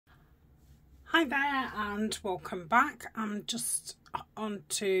Hi there and welcome back. I'm just on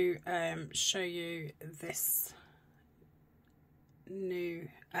to show you this new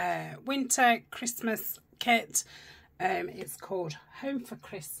winter Christmas kit. It's called Home for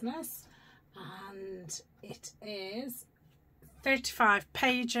Christmas and it is 35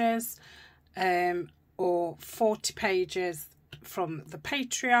 pages or 40 pages from the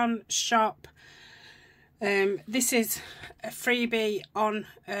Patreon shop. This is a freebie on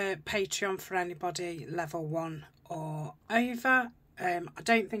Patreon for anybody level 1 or over. I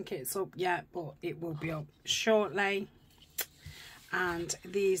don't think it's up yet, but it will be up shortly. And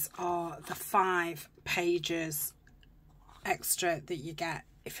these are the 5 pages extra that you get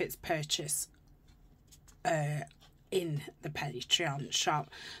if it's purchased in the Patreon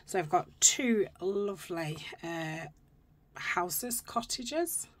shop. So I've got 2 lovely houses,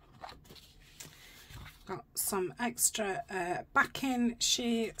 cottages. Got some extra backing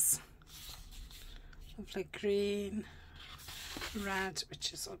sheets, lovely green, red,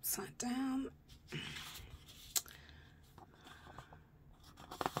 which is upside down,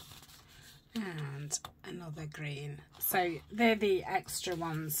 and another green. So they're the extra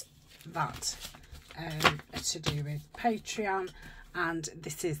ones that are to do with Patreon, and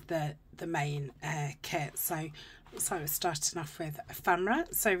this is the main kit. So we're starting off with ephemera.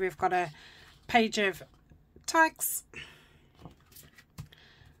 So we've got a page of tags,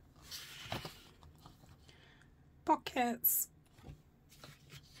 pockets,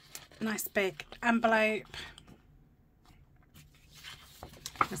 nice big envelope.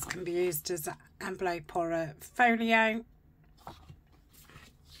 This can be used as an envelope or a folio.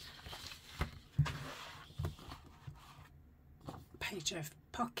 Page of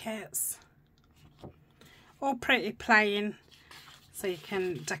pockets, all pretty plain, so you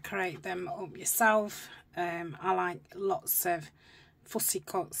can decorate them up yourself. I like lots of fussy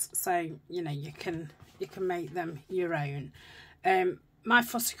cuts, so you know you can make them your own. My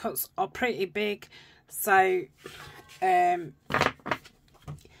fussy cuts are pretty big, so you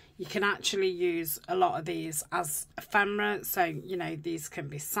can actually use a lot of these as ephemera. So you know these can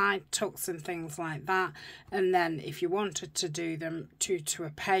be side tucks and things like that. And then if you wanted to do them 2 to a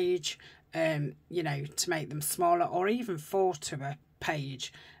page, you know, to make them smaller, or even 4 to a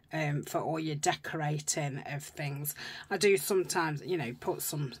page, for all your decorating of things. I do sometimes, you know, put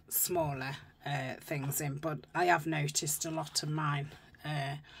some smaller things in, but I have noticed a lot of mine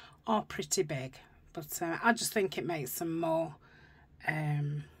are pretty big. But I just think it makes them more, I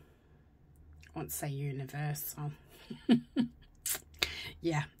won't say universal.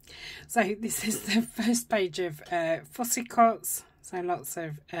 Yeah. So this is the first page of fussy cuts. So lots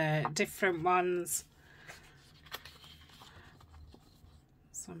of different ones.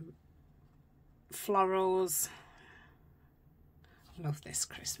 Some florals. Love this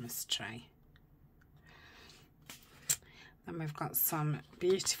Christmas tree. Then we've got some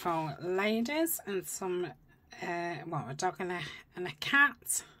beautiful ladies and some well, a dog and a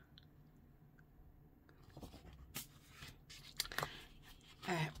cat.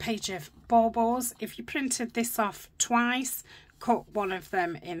 Page of baubles. If you printed this off twice, cut one of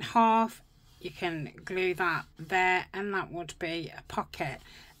them in half, you can glue that there, and that would be a pocket.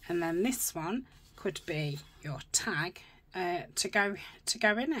 And then this one could be your tag to go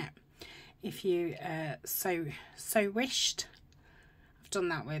in it, if you so wished. I've done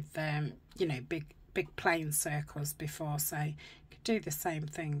that with you know, big plain circles before, so you could do the same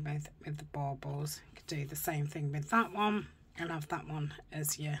thing with the baubles. You could do the same thing with that one and have that one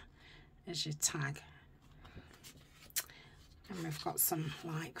as your tag. And we've got some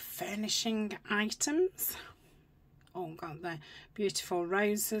like furnishing items. Oh, got the beautiful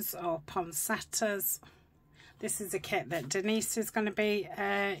roses or poinsettias. This is a kit that Denise is going to be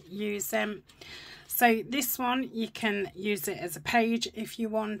using. So this one, you can use it as a page if you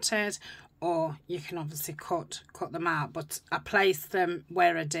wanted, or you can obviously cut them out. But I placed them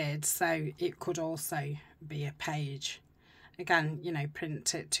where I did, so it could also be a page. Again, you know,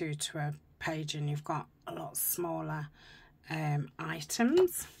 print it 2 to a page and you've got a lot smaller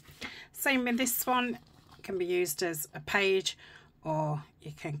items. Same with this one, it can be used as a page, or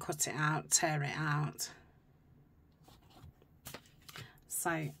you can cut it out, tear it out.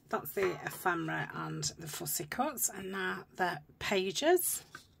 So that's the ephemera and the fussy cuts, and now the pages.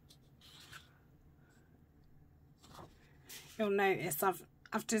 You'll notice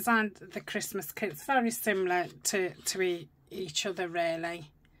I've designed the Christmas kits very similar to each other,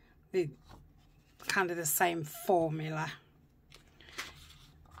 really. The kind of the same formula.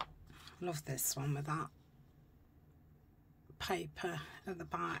 Love this one with that paper at the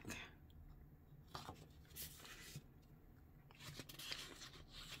back.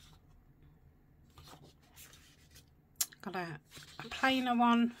 got a plainer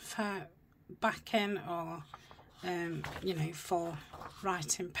one for backing or you know, for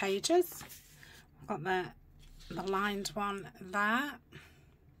writing pages. Got the lined one there.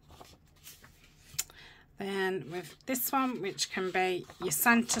 Then with this one, which can be your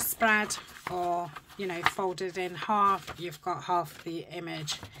centre spread or, you know, folded in half, you've got half the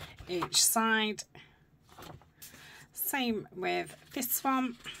image each side. Same with this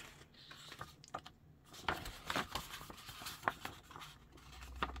one.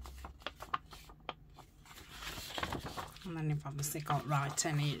 And then you've obviously got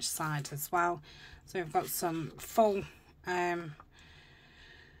writing each side as well. So we've got some full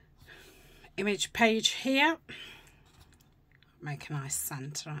image page here. Make a nice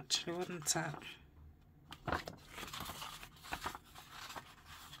centre actually, wouldn't it?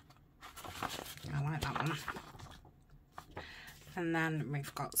 I like that one. And then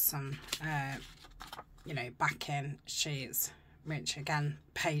we've got some you know, backing sheets, which again,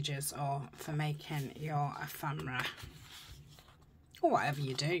 pages or for making your ephemera or whatever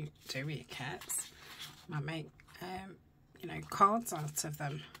you do with your kits. Might make you know, cards out of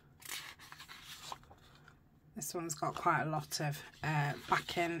them. This one's got quite a lot of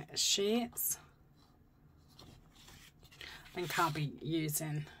backing sheets. I think I'll be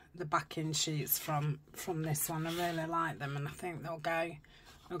using the backing sheets from this one. I really like them, and I think they'll go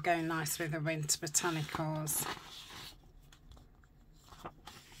nice with the winter botanicals.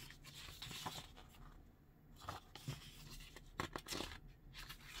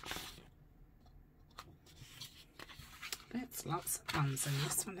 There's lots of ones in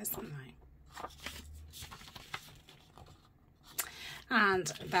this one, isn't there?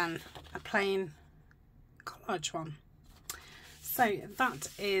 And then a plain collage one. So that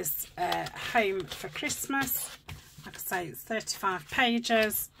is Home for Christmas. Like I say, it's 35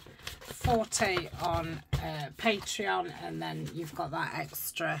 pages, 40 on Patreon, and then you've got that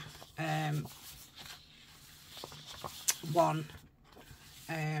extra one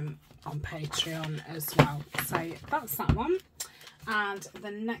on Patreon as well. So that's that one. And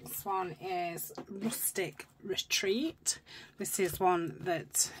the next one is Rustic Retreat. This is one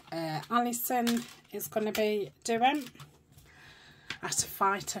that Alison is going to be doing. I had a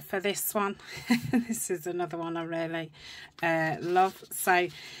fighter for this one. This is another one I really love. So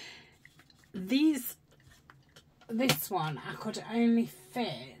this one I could only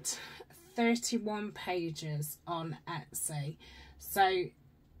fit 31 pages on Etsy. So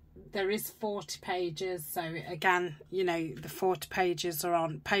there is 40 pages, so again, you know, the 40 pages are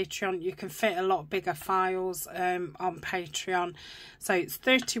on Patreon. You can fit a lot bigger files on Patreon. So it's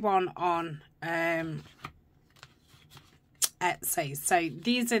 31 on Etsy. So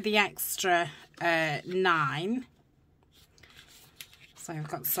these are the extra 9. So I've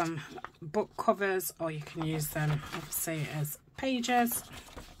got some book covers, or you can use them obviously as pages.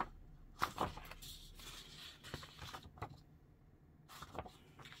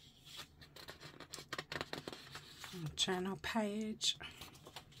 Journal page,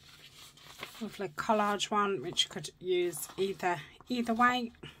 lovely collage one, which you could use either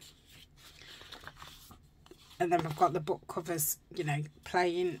way. And then we've got the book covers, you know,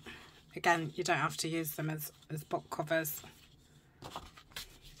 plain. Again, you don't have to use them as book covers.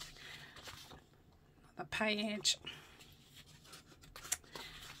 Another page,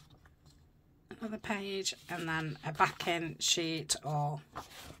 another page, and then a backing sheet or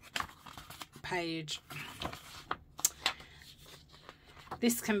page.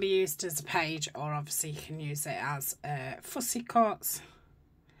 This can be used as a page, or obviously you can use it as fussy cuts.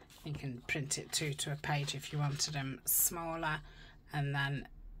 You can print it to a page if you wanted them smaller, and then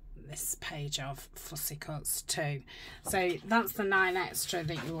this page of fussy cuts too. So that's the 9 extra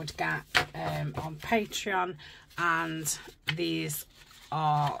that you would get on Patreon, and these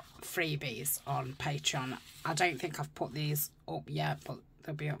are freebies on Patreon. I don't think I've put these up yet, but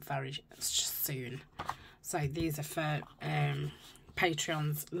they'll be up very soon. So these are for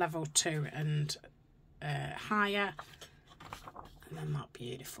Patreon's level 2 and higher, and then that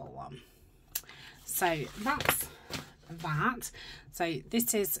beautiful one. So that's that. So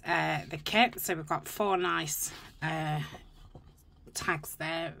this is the kit. So we've got 4 nice tags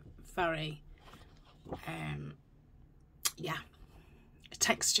there, very yeah,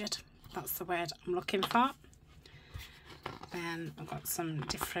 textured, that's the word I'm looking for. Then I've got some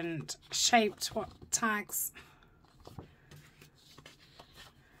different shaped tags.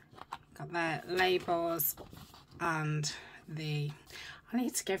 Got their labels, and I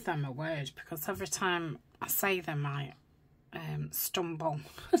need to give them a word, because every time I say them I stumble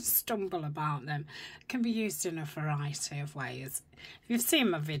about them. It can be used in a variety of ways. If you've seen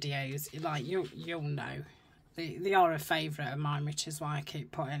my videos, you'll know They are a favourite of mine, which is why I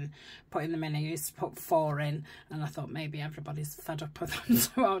keep putting them in. I used to put 4 in, and I thought maybe everybody's fed up with them,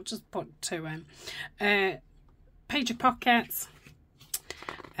 so I'll just put 2 in. Pager pockets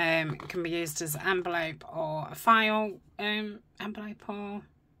can be used as an envelope or a file, envelope or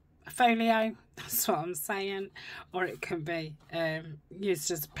a folio, that's what I'm saying, or it can be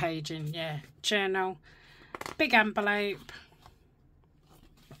used as a page in your journal. Big envelope,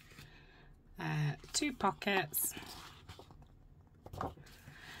 2 pockets,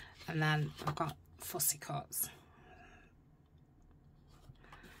 and then I've got fussy cuts.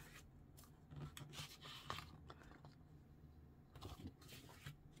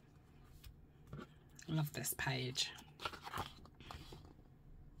 Love this page.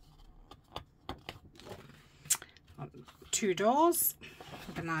 2 doors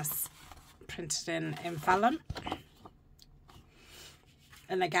with a nice printed in vellum,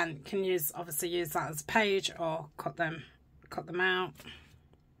 and again can obviously use that as a page or cut them out.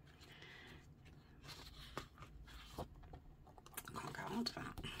 Can't get on to that.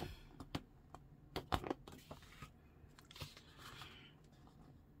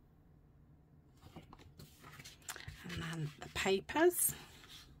 And then the papers.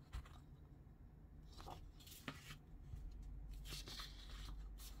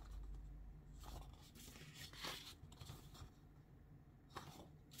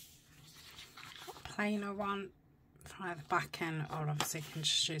 Plainer one for either back end, or obviously you can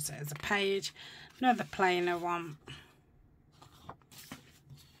just use it as a page. Another plainer one.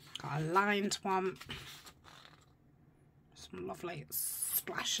 Got a lined one. Some lovely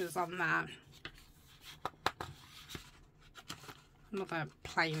splashes on there. Another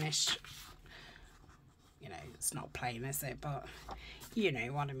plainish, you know, it's not plain, is it? But you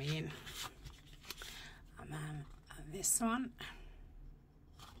know what I mean. And then this one.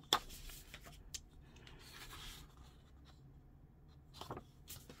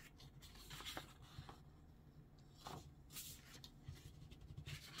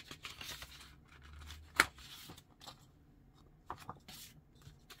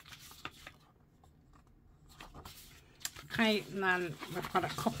 Okay, and then we've got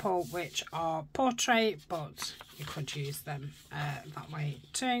a couple which are portrait, but you could use them that way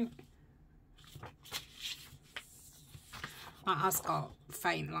too. That has got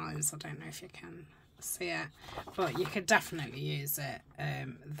faint lines, I don't know if you can see it, but you could definitely use it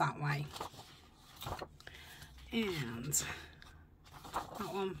that way. And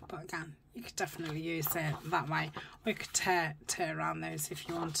that one, but again, you could definitely use it that way. Or you could tear around those if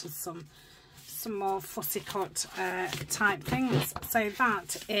you wanted some more fussy cut type things. So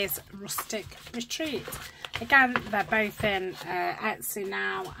that is Rustic Retreat. Again, they're both in Etsy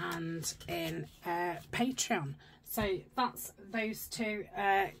now and in Patreon. So that's those 2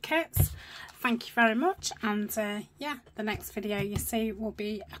 kits. Thank you very much, and yeah, the next video you see will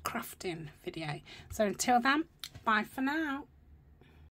be a crafting video. So until then, bye for now.